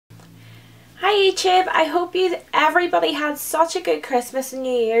Hi YouTube, I hope everybody had such a good Christmas and New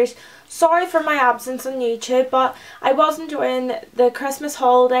Year's. Sorry for my absence on YouTube, but I was enjoying the Christmas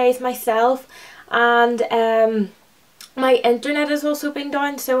holidays myself, and my internet has also been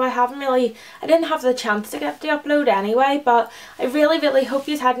down, so I didn't have the chance to get the upload anyway. But I really hope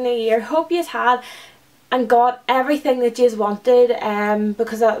you had a New Year. Hope you had and got everything that you wanted,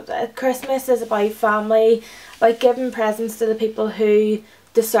 because Christmas is about family, about giving presents to the people who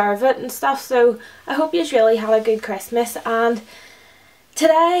deserve it and stuff. So I hope you really had a good Christmas, and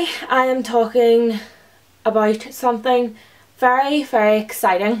today I am talking about something very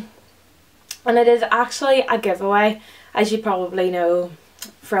exciting, and it is actually a giveaway, as you probably know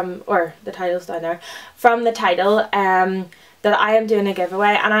from, or the title's down there, from the title, that I am doing a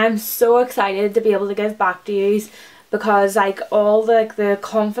giveaway, and I'm so excited to be able to give back to you, because like all the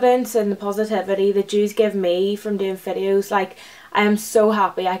confidence and the positivity that you give me from doing videos, like I am so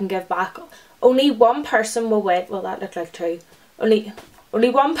happy I can give back. Only one person will win. Well, that looked like two. Only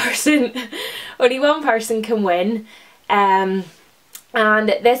one person only one person can win. And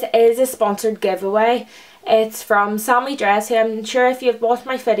this is a sponsored giveaway. It's from SammyDress, who I'm sure if you've watched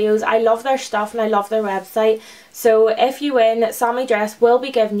my videos, I love their stuff and I love their website. So if you win, SammyDress will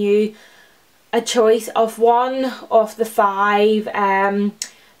be giving you a choice of one of the 5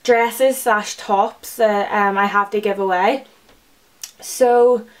 dresses / tops that I have to give away.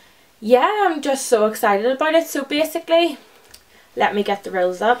 So yeah, I'm just so excited about it. So basically, let me get the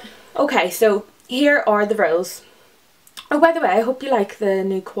rules up. Okay, so here are the rules. Oh, by the way, I hope you like the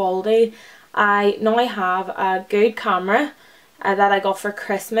new quality. I now have a good camera that I got for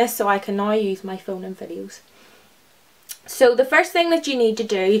Christmas, so I can now use my phone in videos. So the first thing that you need to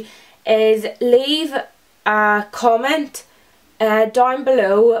do is leave a comment down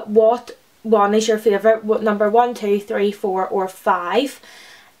below what one is your favourite, what number 1, 2, 3, 4 or 5.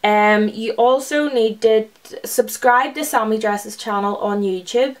 You also need to subscribe to SammyDress's channel on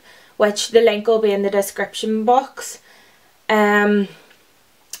YouTube, which the link will be in the description box.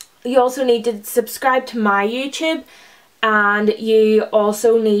 You also need to subscribe to my YouTube, and you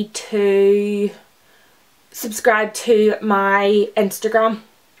also need to subscribe to my Instagram.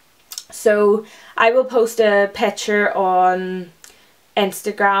 So I will post a picture on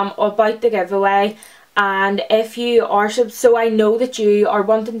Instagram about the giveaway, and if you are so I know that you are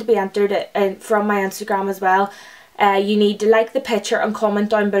wanting to be entered from my Instagram as well, you need to like the picture and comment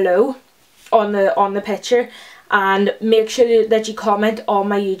down below on the picture, and make sure that you comment on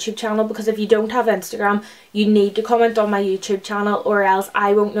my YouTube channel, because if you don't have Instagram, you need to comment on my YouTube channel, or else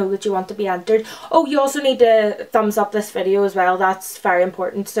I won't know that you want to be entered. Oh, you also need to thumbs up this video as well, that's very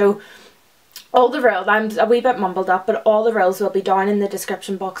important. So all the rules, I'm a wee bit mumbled up, but all the rules will be down in the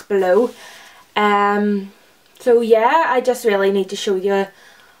description box below. So yeah, I just really need to show you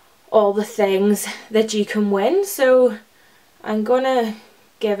all the things that you can win. So I'm gonna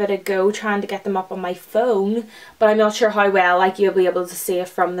give it a go trying to get them up on my phone, but I'm not sure how well like you'll be able to see it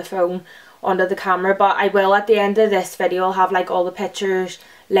from the phone onto the camera. But I will, at the end of this video, I'll have like all the pictures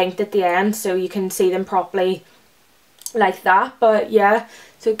linked at the end so you can see them properly like that. But yeah,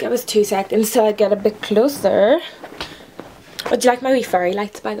 so give us 2 seconds till I get a bit closer. Would you like my wee fairy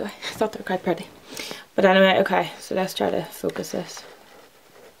lights, by the way? I thought they were quite pretty. But anyway, okay, so let's try to focus this.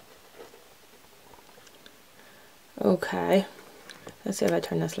 Okay, let's see if I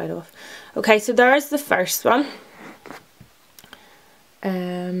turn this light off. Okay, so there's the first one.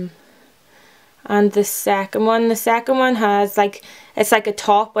 And the second one has like, it's like a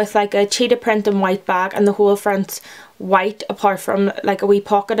top with like a cheetah print and white bag, and the whole front's white apart from like a wee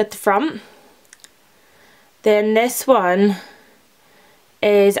pocket at the front. Then this one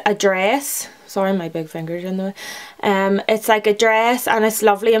is a dress. Sorry, my big fingers in the way. It's like a dress, and it's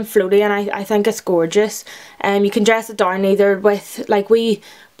lovely and floaty, and I think it's gorgeous. You can dress it down either with like wee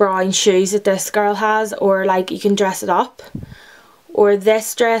brown shoes that this girl has, or like you can dress it up. Or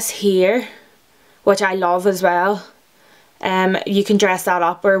this dress here, which I love as well. You can dress that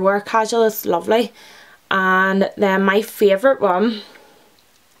up or wear casual, it's lovely. And then my favourite one,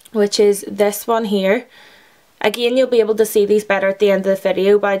 which is this one here. Again, you'll be able to see these better at the end of the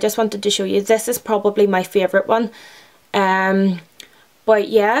video, but I just wanted to show you, this is probably my favourite one. But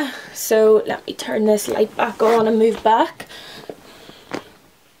yeah, so let me turn this light back on and move back.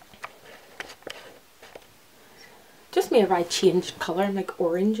 Just made I changed colour, like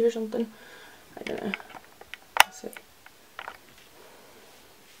orange or something. I don't know. Let's see. A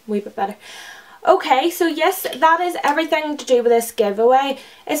wee bit better. Okay, so yes, that is everything to do with this giveaway.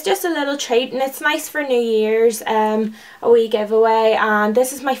 It's just a little treat, and it's nice for New Year's, a wee giveaway. And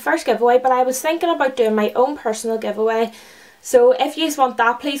this is my first giveaway, but I was thinking about doing my own personal giveaway So if you want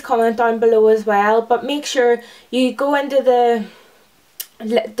that, please comment down below as well. But make sure you go into the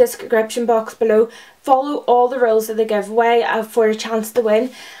description box below, follow all the rules of the giveaway for a chance to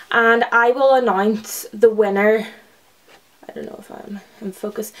win, and I will announce the winner. I don't know if I'm in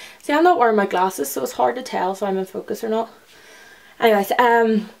focus. See, I'm not wearing my glasses, so it's hard to tell if I'm in focus or not. Anyways,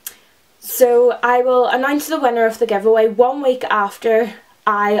 so I will announce the winner of the giveaway 1 week after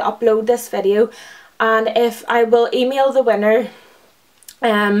I upload this video, and if I will email the winner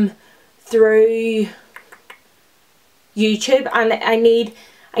through YouTube, and I need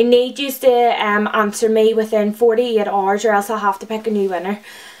you to answer me within 48 hours, or else I'll have to pick a new winner.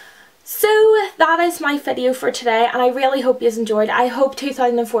 So that is my video for today, and I really hope you enjoyed. I hope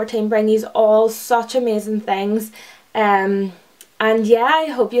 2014 brings you all such amazing things. And yeah, I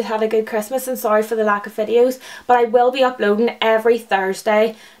hope you had a good Christmas, and sorry for the lack of videos, but I will be uploading every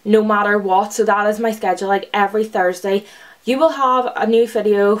Thursday no matter what. So that is my schedule, like every Thursday you will have a new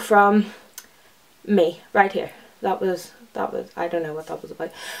video from me right here. That was, I don't know what that was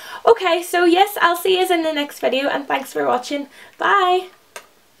about. Okay, so yes, I'll see you in the next video, and thanks for watching. Bye!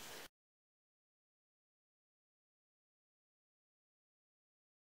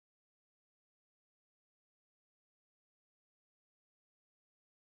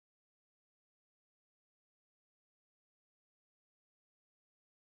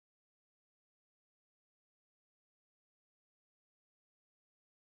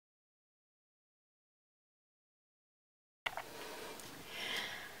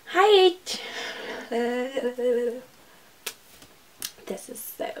 Hi H. This is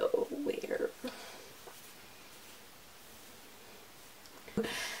so weird.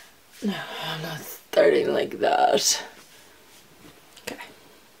 No, I'm not starting like that. Okay.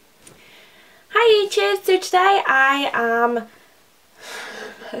 Hi H's. So today I am